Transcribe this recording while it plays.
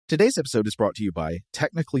Today's episode is brought to you by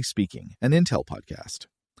Technically Speaking, an Intel podcast.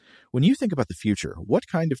 When you think about the future, what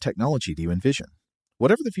kind of technology do you envision?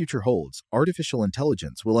 Whatever the future holds, artificial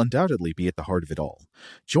intelligence will undoubtedly be at the heart of it all.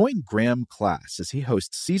 Join Graham Class as he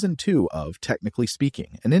hosts Season 2 of Technically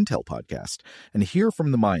Speaking, an Intel podcast, and hear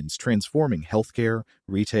from the minds transforming healthcare,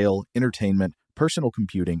 retail, entertainment, personal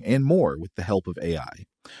computing, and more with the help of AI.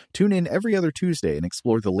 Tune in every other Tuesday and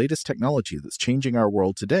explore the latest technology that's changing our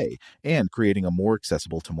world today and creating a more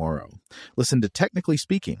accessible tomorrow. Listen to Technically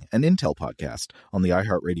Speaking, an Intel podcast on the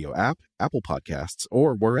iHeartRadio app, Apple Podcasts,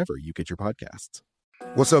 or wherever you get your podcasts.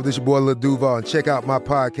 What's up, this your boy Lil Duval, and check out my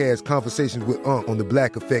podcast, Conversations with Unc, on the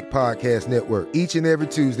Black Effect Podcast Network. Each and every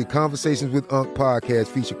Tuesday, Conversations with Unc podcast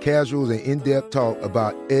feature casuals and in-depth talk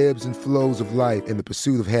about ebbs and flows of life and the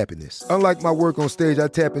pursuit of happiness. Unlike my work on stage, I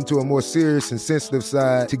tap into a more serious and sensitive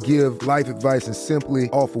side to give life advice and simply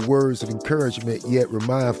offer words of encouragement, yet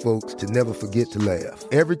remind folks to never forget to laugh.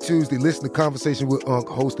 Every Tuesday, listen to Conversations with Unc,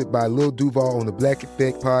 hosted by Lil Duval on the Black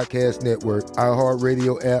Effect Podcast Network,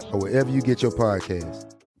 iHeartRadio app, or wherever you get your podcasts.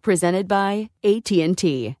 Presented by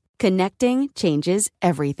AT&T. Connecting changes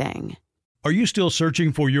everything. Are you still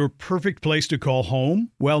searching for your perfect place to call home?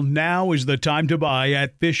 Well, now is the time to buy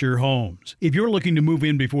at Fisher Homes. If you're looking to move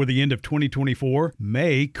in before the end of 2024,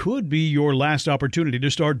 May could be your last opportunity to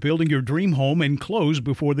start building your dream home and close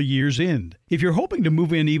before the year's end. If you're hoping to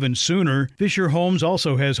move in even sooner, Fisher Homes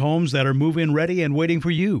also has homes that are move-in ready and waiting for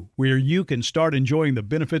you, where you can start enjoying the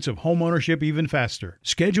benefits of homeownership even faster.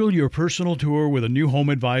 Schedule your personal tour with a new home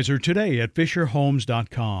advisor today at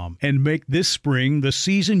FisherHomes.com and make this spring the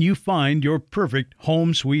season you find your perfect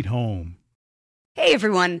home sweet home. Hey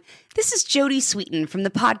everyone, this is Jody Sweeten from the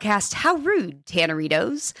podcast How Rude,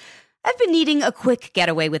 Tanneritos. I've been needing a quick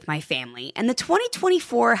getaway with my family, and the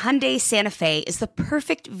 2024 Hyundai Santa Fe is the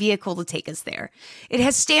perfect vehicle to take us there. It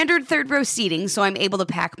has standard third-row seating, so I'm able to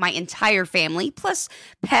pack my entire family, plus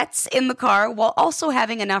pets, in the car, while also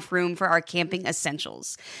having enough room for our camping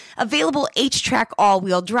essentials. Available H-Track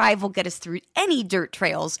all-wheel drive will get us through any dirt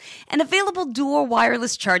trails, and available dual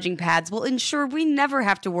wireless charging pads will ensure we never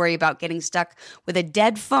have to worry about getting stuck with a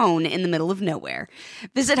dead phone in the middle of nowhere.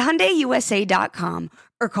 Visit HyundaiUSA.com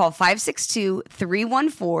or call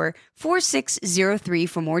 562-314-4603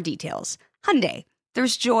 for more details. Hyundai,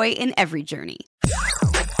 there's joy in every journey.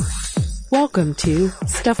 Welcome to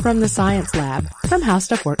Stuff from the Science Lab from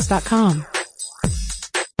HowStuffWorks.com.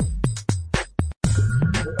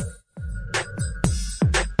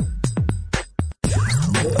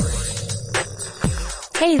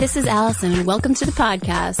 Hey, this is Allison, and welcome to the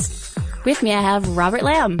podcast. With me, I have Robert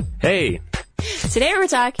Lamb. Hey. Today, we're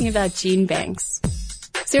talking about gene banks.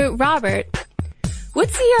 So, Robert,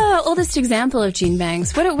 what's the oldest example of gene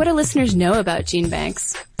banks? What do listeners know about gene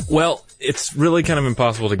banks? Well, it's really kind of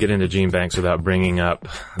impossible to get into gene banks without bringing up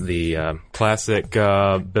the classic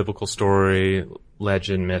biblical story,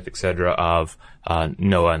 legend, myth, etc. of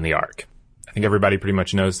Noah and the Ark. I think everybody pretty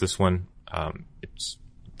much knows this one. It's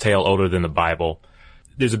a tale older than the Bible.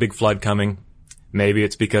 There's a big flood coming. Maybe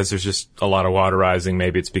it's because there's just a lot of water rising.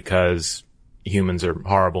 Maybe it's because humans are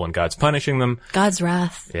horrible and God's punishing them. God's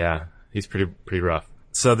wrath. Yeah, he's pretty rough.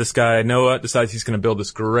 So this guy, Noah, decides he's going to build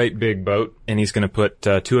this great big boat, and he's going to put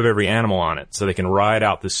 2 of every animal on it so they can ride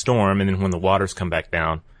out the storm, and then when the waters come back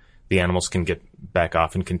down, the animals can get back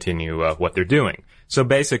off and continue what they're doing. So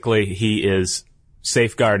basically, he is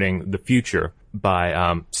safeguarding the future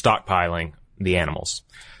by stockpiling the animals.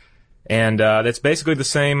 And that's basically the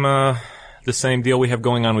same deal we have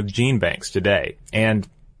going on with gene banks today. And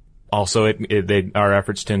also, our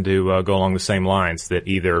efforts tend to go along the same lines, that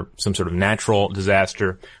either some sort of natural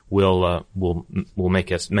disaster will make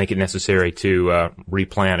it necessary to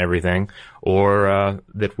replant everything, or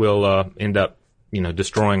that we'll end up,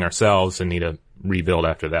 destroying ourselves and need to rebuild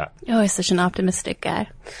after that. Oh, he's such an optimistic guy.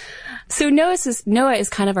 So Noah is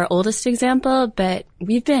kind of our oldest example, but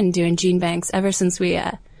we've been doing gene banks ever since we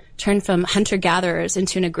turned from hunter-gatherers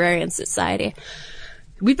into an agrarian society.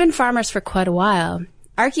 We've been farmers for quite a while.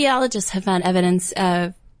 Archaeologists have found evidence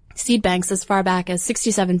of seed banks as far back as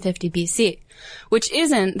 6750 BC, which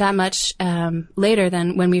isn't that much later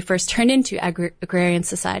than when we first turned into agrarian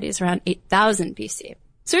societies around 8000 BC.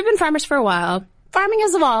 So we've been farmers for a while. Farming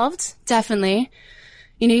has evolved, definitely.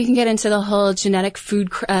 You can get into the whole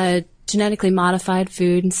genetically modified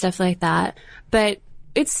food and stuff like that, but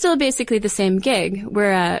it's still basically the same gig.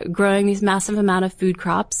 We're growing these massive amount of food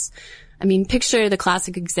crops. I mean, picture the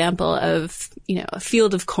classic example of, a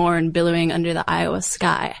field of corn billowing under the Iowa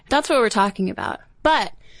sky. That's what we're talking about.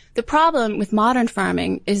 But the problem with modern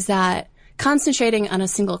farming is that concentrating on a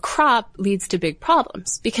single crop leads to big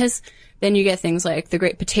problems, because then you get things like the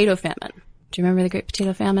Great Potato Famine. Do you remember the Great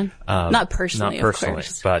Potato Famine? Not personally, of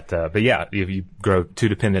course. But yeah, if you grow too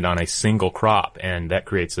dependent on a single crop, and that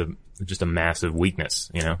creates just a massive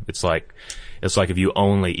weakness. It's like if you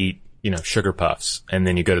only eat, sugar puffs, and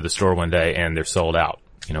then you go to the store one day and they're sold out.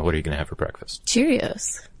 What are you going to have for breakfast?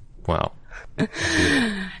 Cheerios. Well.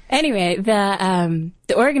 Anyway, the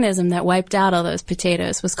organism that wiped out all those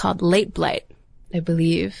potatoes was called late blight, I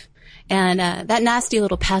believe. And that nasty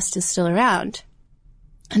little pest is still around.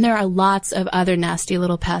 And there are lots of other nasty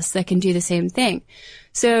little pests that can do the same thing.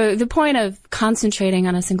 So the point of concentrating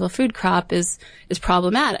on a single food crop is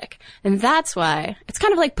problematic. And that's why it's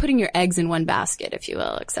kind of like putting your eggs in one basket, if you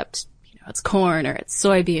will, except, it's corn or it's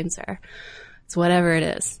soybeans or it's whatever it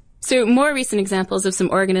is. So more recent examples of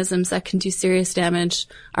some organisms that can do serious damage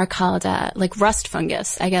are called, like rust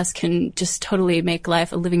fungus, I guess, can just totally make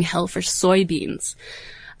life a living hell for soybeans.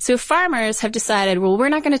 So farmers have decided, well, we're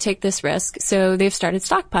not going to take this risk, so they've started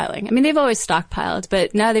stockpiling. I mean, they've always stockpiled,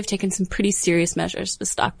 but now they've taken some pretty serious measures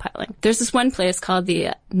with stockpiling. There's this one place called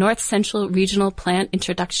the North Central Regional Plant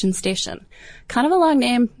Introduction Station. Kind of a long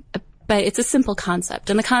name, but it's a simple concept.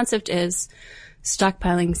 And the concept is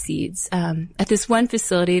stockpiling seeds. At this one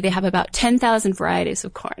facility, they have about 10,000 varieties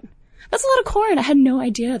of corn. That's a lot of corn. I had no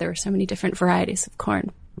idea there were so many different varieties of corn.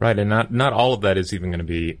 Right, and not all of that is even going to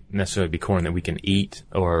be necessarily corn that we can eat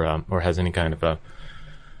or has any kind of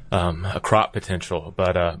a crop potential.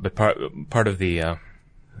 But part of the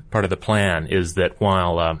plan is that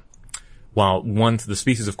while the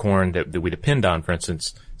species of corn that we depend on, for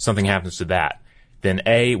instance, something happens to that, then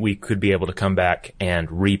we could be able to come back and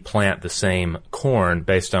replant the same corn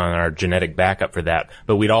based on our genetic backup for that.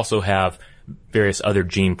 But we'd also have various other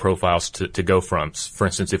gene profiles to go from. For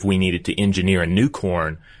instance, if we needed to engineer a new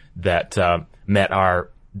corn that met our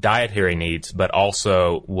dietary needs, but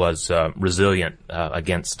also was resilient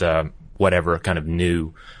against whatever kind of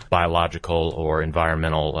new biological or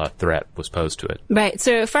environmental threat was posed to it. Right.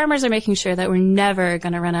 So farmers are making sure that we're never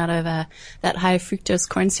going to run out of that high fructose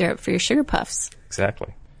corn syrup for your sugar puffs.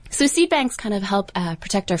 Exactly. So seed banks kind of help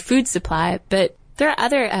protect our food supply, but there are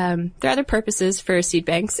other purposes for seed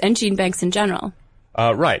banks and gene banks in general.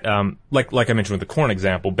 Right. Like I mentioned with the corn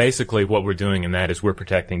example, basically what we're doing in that is we're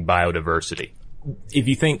protecting biodiversity. If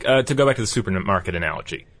you think, to go back to the supermarket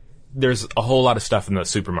analogy, there's a whole lot of stuff in the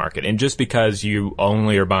supermarket, and just because you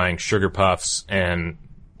only are buying sugar puffs and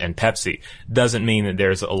Pepsi doesn't mean that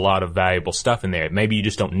there's a lot of valuable stuff in there. Maybe you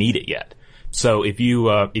just don't need it yet. So if you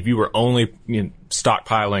were only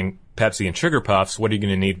stockpiling Pepsi and sugar puffs, what are you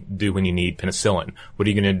going to do when you need penicillin? What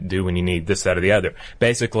are you going to do when you need this, that, or the other?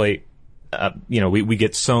 Basically, we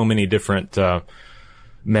get so many different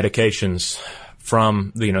medications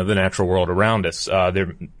from the natural world around us. There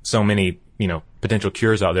are so many potential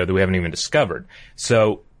cures out there that we haven't even discovered.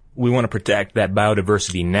 So we want to protect that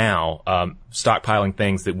biodiversity now, stockpiling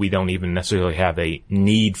things that we don't even necessarily have a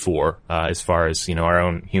need for, as far as, our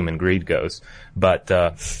own human greed goes. But,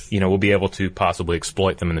 we'll be able to possibly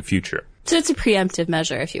exploit them in the future. So it's a preemptive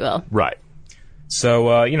measure, if you will. Right.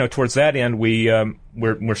 So, towards that end, we're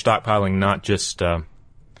stockpiling not just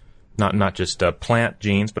plant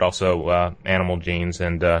genes, but also, animal genes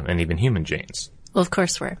and even human genes. Well, of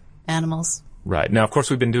course we're animals. Right. Now, of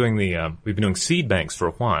course, we've been doing seed banks for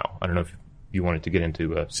a while. I don't know if you wanted to get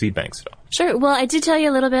into seed banks at all. Sure. Well, I did tell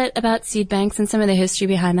you a little bit about seed banks and some of the history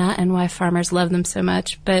behind that and why farmers love them so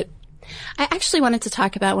much. But I actually wanted to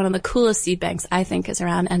talk about one of the coolest seed banks I think is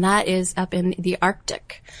around, and that is up in the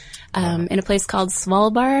Arctic, in a place called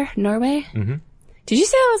Svalbard, Norway. Mm-hmm. Did you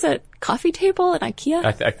say that was a coffee table at IKEA?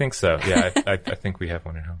 I think so. Yeah, I think we have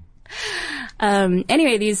one at home.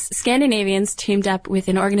 Anyway, these Scandinavians teamed up with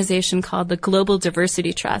an organization called the Global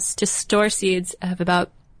Diversity Trust to store seeds of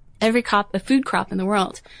about every food crop in the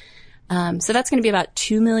world. So that's going to be about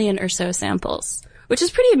 2 million or so samples, which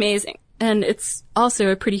is pretty amazing. And it's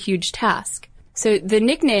also a pretty huge task. So the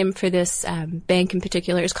nickname for this bank in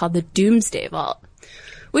particular is called the Doomsday Vault,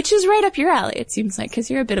 which is right up your alley, it seems like, because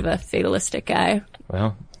you're a bit of a fatalistic guy.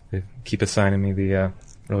 Well, they keep assigning me the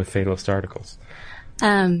really fatalist articles.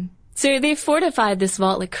 So they fortified this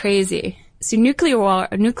vault like crazy. So nuclear war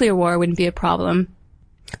wouldn't be a problem.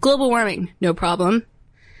 Global warming, no problem.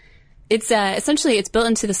 It's essentially it's built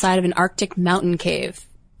into the side of an Arctic mountain cave.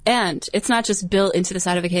 And it's not just built into the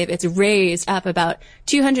side of a cave, it's raised up about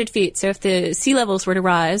 200 feet. So if the sea levels were to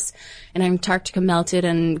rise and Antarctica melted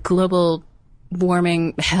and global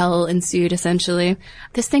warming hell ensued, essentially,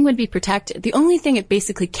 this thing would be protected. The only thing it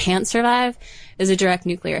basically can't survive is a direct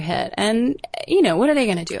nuclear hit. And, what are they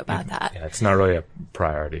going to do about that? Yeah, it's not really a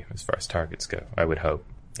priority as far as targets go, I would hope.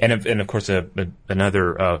 And of course,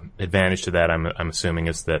 another advantage to that, I'm assuming,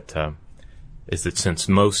 is that is that since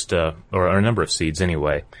most, or a number of seeds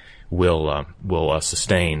anyway, will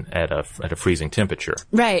sustain at a freezing temperature.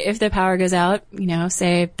 Right. If the power goes out,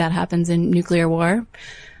 say that happens in nuclear war,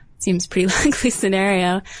 seems pretty likely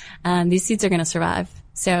scenario, these seeds are going to survive.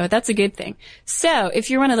 So that's a good thing. So if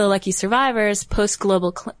you're one of the lucky survivors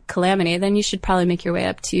post-global calamity, then you should probably make your way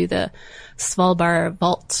up to the Svalbard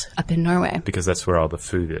Vault up in Norway. Because that's where all the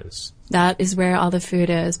food is. That is where all the food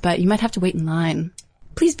is, but you might have to wait in line.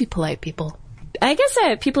 Please be polite, people. I guess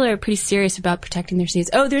people are pretty serious about protecting their seeds.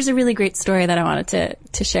 Oh, there's a really great story that I wanted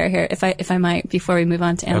to share here, if I might, before we move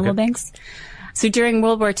on to animal banks. So during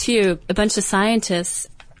World War II, a bunch of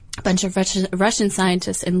Russian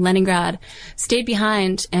scientists in Leningrad stayed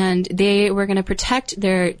behind, and they were going to protect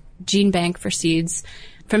their gene bank for seeds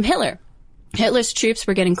from Hitler. Hitler's troops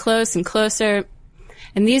were getting close and closer,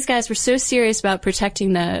 and these guys were so serious about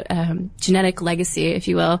protecting the genetic legacy, if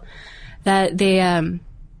you will, that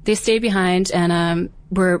they stayed behind and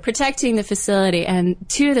were protecting the facility. And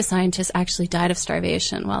 2 of the scientists actually died of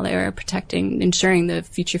starvation while they were ensuring the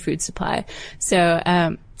future food supply. So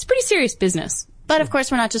it's pretty serious business. But of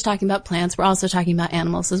course, we're not just talking about plants. We're also talking about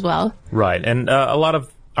animals as well. Right. And a lot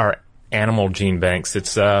of our animal gene banks,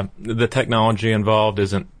 it's the technology involved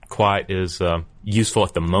isn't quite as useful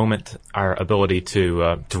at the moment. Our ability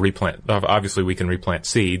to replant, obviously we can replant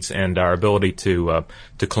seeds, and our ability to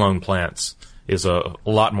clone plants is a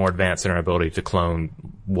lot more advanced than our ability to clone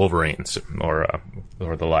wolverines or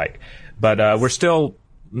the like. But we're still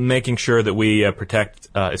making sure that we protect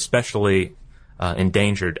especially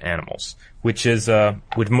endangered animals, which is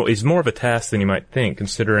more of a task than you might think,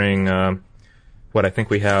 considering what I think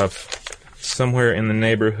we have somewhere in the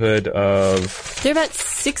neighborhood of... There are about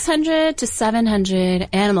 600 to 700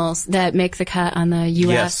 animals that make the cut on the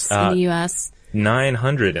U.S. Yes, in the U.S.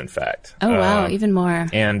 900, in fact. Oh, wow, even more.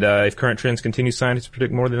 And if current trends continue, scientists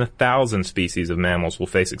predict more than 1,000 species of mammals will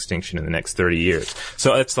face extinction in the next 30 years.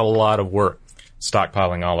 So it's a lot of work,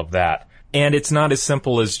 stockpiling all of that. And it's not as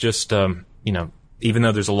simple as just, even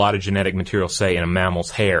though there's a lot of genetic material, say, in a mammal's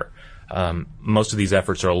hair, most of these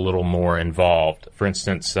efforts are a little more involved. For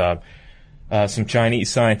instance, some Chinese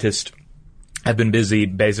scientists have been busy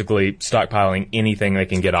basically stockpiling anything they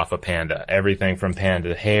can get off a panda. Everything from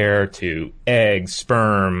panda hair to eggs,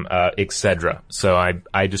 sperm, etc. So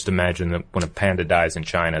I just imagine that when a panda dies in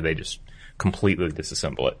China, they just completely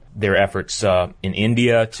disassemble it. There are efforts in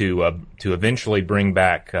India to eventually bring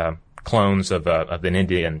back clones of an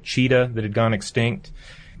Indian cheetah that had gone extinct.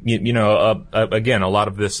 Again, a lot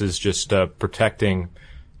of this is just protecting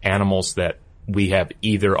animals that we have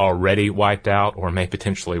either already wiped out or may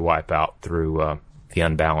potentially wipe out through the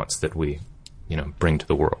unbalance that we, bring to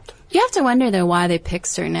the world. You have to wonder, though, why they pick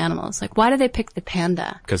certain animals. Like, why do they pick the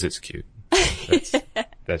panda? Because it's cute.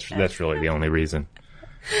 That's really the only reason.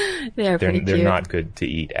 They're pretty cute. They're not good to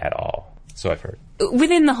eat at all, so I've heard.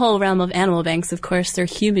 Within the whole realm of animal banks, of course, there are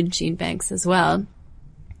human gene banks as well.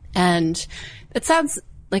 And it sounds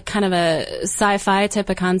like kind of a sci-fi type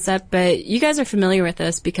of concept, but you guys are familiar with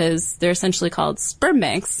this because they're essentially called sperm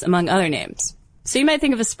banks, among other names. So you might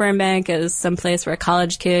think of a sperm bank as some place where a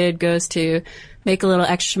college kid goes to make a little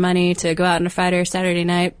extra money to go out on a Friday or Saturday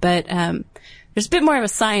night, but there's a bit more of a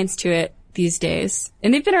science to it these days.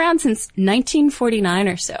 And they've been around since 1949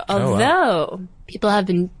 or so, although people have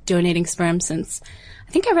been donating sperm since,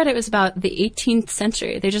 I think I read it was about the 18th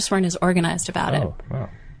century. They just weren't as organized about it. Wow.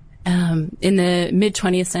 In the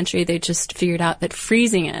mid-20th century, they just figured out that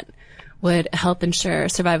freezing it would help ensure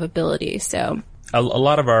survivability. So a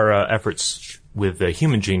lot of our efforts with the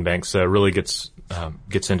human gene banks really gets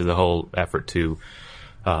into the whole effort to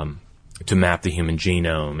map the human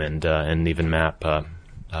genome and even map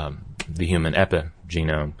the human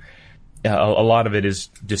epigenome. A lot of it is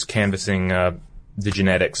just canvassing the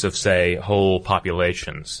genetics of, say, whole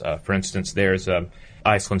populations. For instance, there's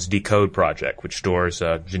Iceland's Decode project, which stores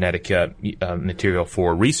genetic material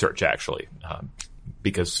for research, actually,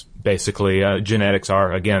 because basically genetics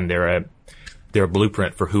are, again, they're a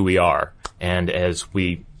blueprint for who we are, and as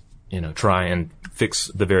we, try and fix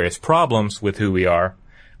the various problems with who we are,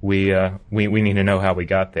 we need to know how we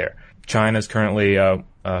got there. China's currently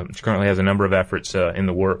has a number of efforts in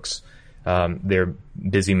the works. They're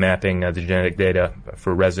busy mapping the genetic data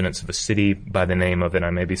for residents of a city by the name of, and I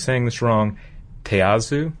may be saying this wrong,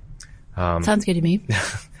 Teazu. Sounds good to me.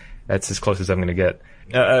 That's as close as I'm going to get.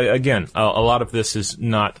 Again, a lot of this is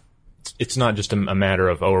not. It's not just a matter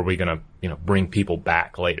of, are we going to, bring people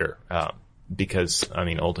back later? Because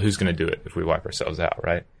who's going to do it if we wipe ourselves out,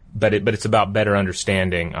 right? But it's about better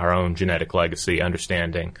understanding our own genetic legacy,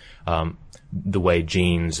 understanding the way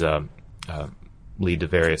genes lead to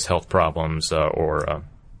various health problems or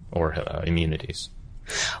or immunities.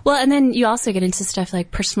 Well, and then you also get into stuff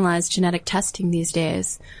like personalized genetic testing these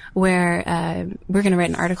days, where we're going to write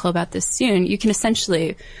an article about this soon. You can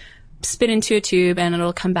essentially spit into a tube and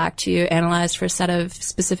it'll come back to you analyzed for a set of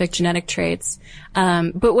specific genetic traits.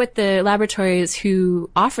 But what the laboratories who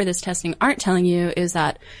offer this testing aren't telling you is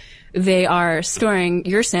that they are storing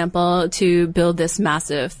your sample to build this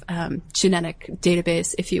massive genetic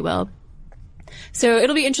database, if you will. So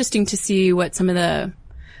it'll be interesting to see what some of the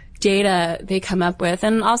data they come up with,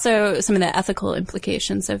 and also some of the ethical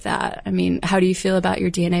implications of that. I mean, how do you feel about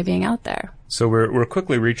your DNA being out there? So we're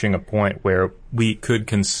quickly reaching a point where we could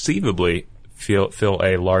conceivably fill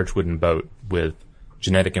a large wooden boat with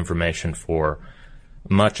genetic information for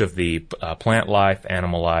much of the plant life,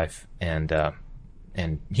 animal life, and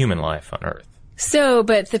human life on Earth. So,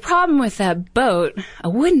 but the problem with that boat, a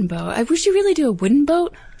wooden boat, would you really do a wooden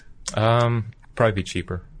boat? Probably be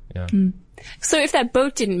cheaper, yeah. So if that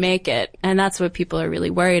boat didn't make it, and that's what people are really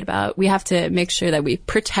worried about, we have to make sure that we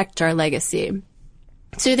protect our legacy.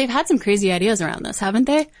 So they've had some crazy ideas around this, haven't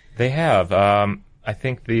they? They have. I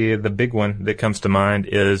think the big one that comes to mind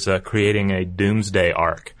is creating a doomsday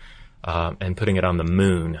ark and putting it on the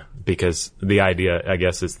moon, because the idea, I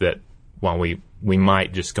guess, is that while we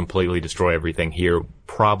might just completely destroy everything here,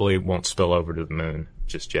 probably won't spill over to the moon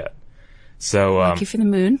just yet. So lucky for the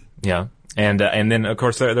moon. Yeah. And then, of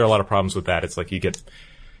course, there are a lot of problems with that. It's like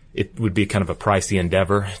it would be kind of a pricey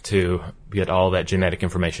endeavor to get all that genetic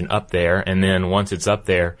information up there. And then once it's up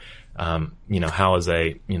there, how is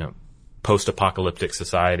a, post-apocalyptic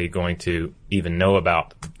society going to even know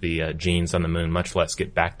about the genes on the moon, much less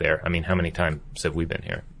get back there? I mean, how many times have we been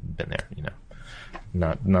there?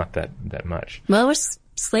 Not that much. Well, we're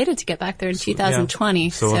slated to get back there in 2020. Yeah.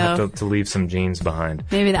 So we'll have to leave some genes behind.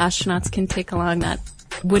 Maybe the astronauts can take along that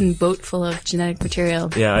wooden boat full of genetic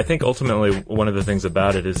material. Yeah, I think ultimately one of the things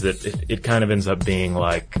about it is that it kind of ends up being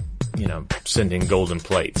like, sending golden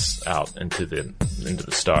plates out into the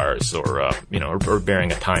stars, or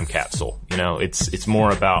burying a time capsule. It's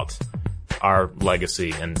more about our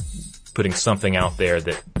legacy and putting something out there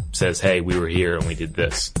that says, hey, we were here and we did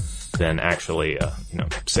this, than actually,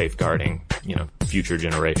 safeguarding, future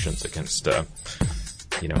generations against,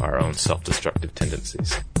 our own self-destructive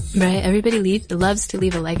tendencies. Right. Everybody loves to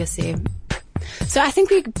leave a legacy. So I think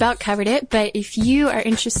we about covered it, but if you are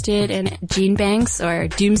interested in gene banks or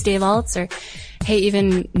doomsday vaults or, hey,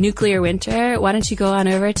 even nuclear winter, why don't you go on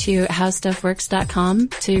over to howstuffworks.com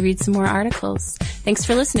to read some more articles. Thanks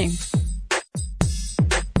for listening.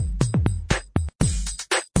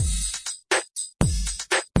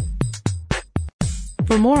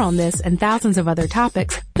 For more on this and thousands of other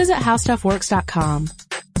topics, visit howstuffworks.com.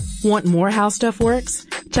 Want more How Stuff Works?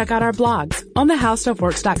 Check out our blogs on the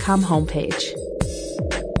howstuffworks.com homepage.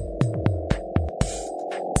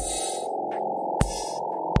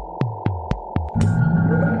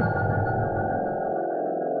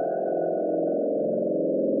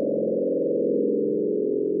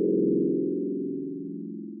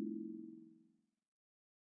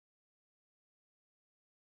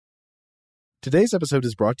 Today's episode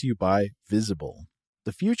is brought to you by Visible.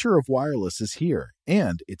 The future of wireless is here,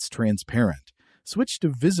 and it's transparent. Switch to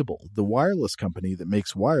Visible, the wireless company that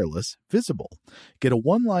makes wireless visible. Get a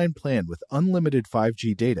one-line plan with unlimited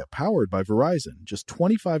 5G data powered by Verizon, just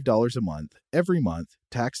 $25 a month, every month,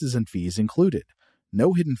 taxes and fees included.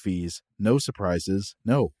 No hidden fees, no surprises,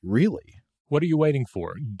 no, really. What are you waiting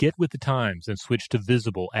for? Get with the times and switch to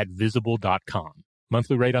Visible at Visible.com.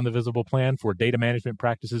 Monthly rate on the Visible plan for data management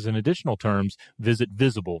practices and additional terms, visit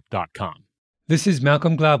Visible.com. This is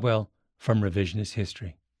Malcolm Gladwell from Revisionist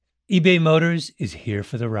History. eBay Motors is here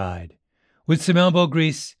for the ride. With some elbow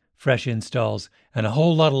grease, fresh installs, and a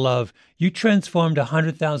whole lot of love, you transformed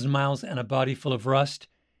 100,000 miles and a body full of rust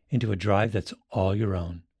into a drive that's all your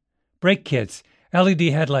own. Brake kits, LED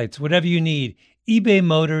headlights, whatever you need, eBay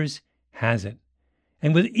Motors has it.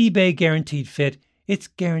 And with eBay Guaranteed Fit, it's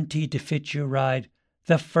guaranteed to fit your ride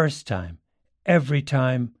the first time, every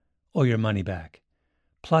time, or your money back.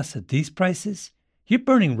 Plus, at these prices, you're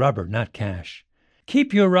burning rubber, not cash.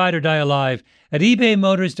 Keep your ride or die alive at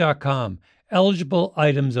ebaymotors.com. Eligible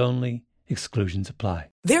items only. Exclusions apply.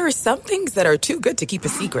 There are some things that are too good to keep a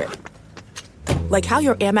secret. Like how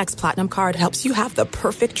your Amex Platinum card helps you have the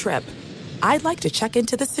perfect trip. I'd like to check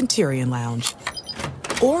into the Centurion Lounge.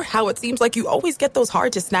 Or how it seems like you always get those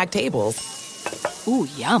hard-to-snag tables. Ooh,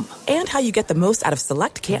 yum. And how you get the most out of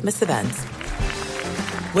select can't-miss events.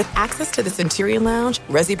 With access to the Centurion Lounge,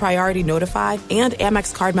 Resi Priority Notified, and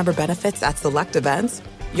Amex card member benefits at select events,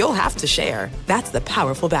 you'll have to share. That's the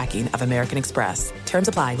powerful backing of American Express. Terms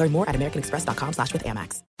apply. Learn more at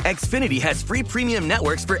americanexpress.com/withAmex. Xfinity has free premium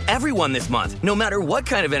networks for everyone this month, no matter what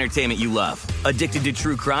kind of entertainment you love. Addicted to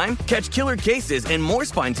true crime? Catch killer cases and more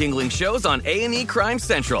spine-tingling shows on A&E Crime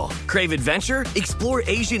Central. Crave adventure? Explore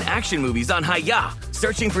Asian action movies on Hi-Ya.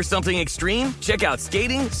 Searching for something extreme? Check out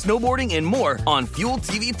skating, snowboarding, and more on Fuel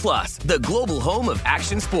TV Plus, the global home of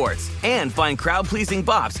action sports. And find crowd-pleasing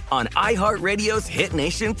bops on iHeartRadio's Hit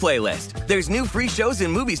Nation playlist. There's new free shows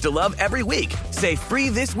and movies to love every week. Say free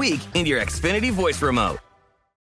this week in your Xfinity voice remote.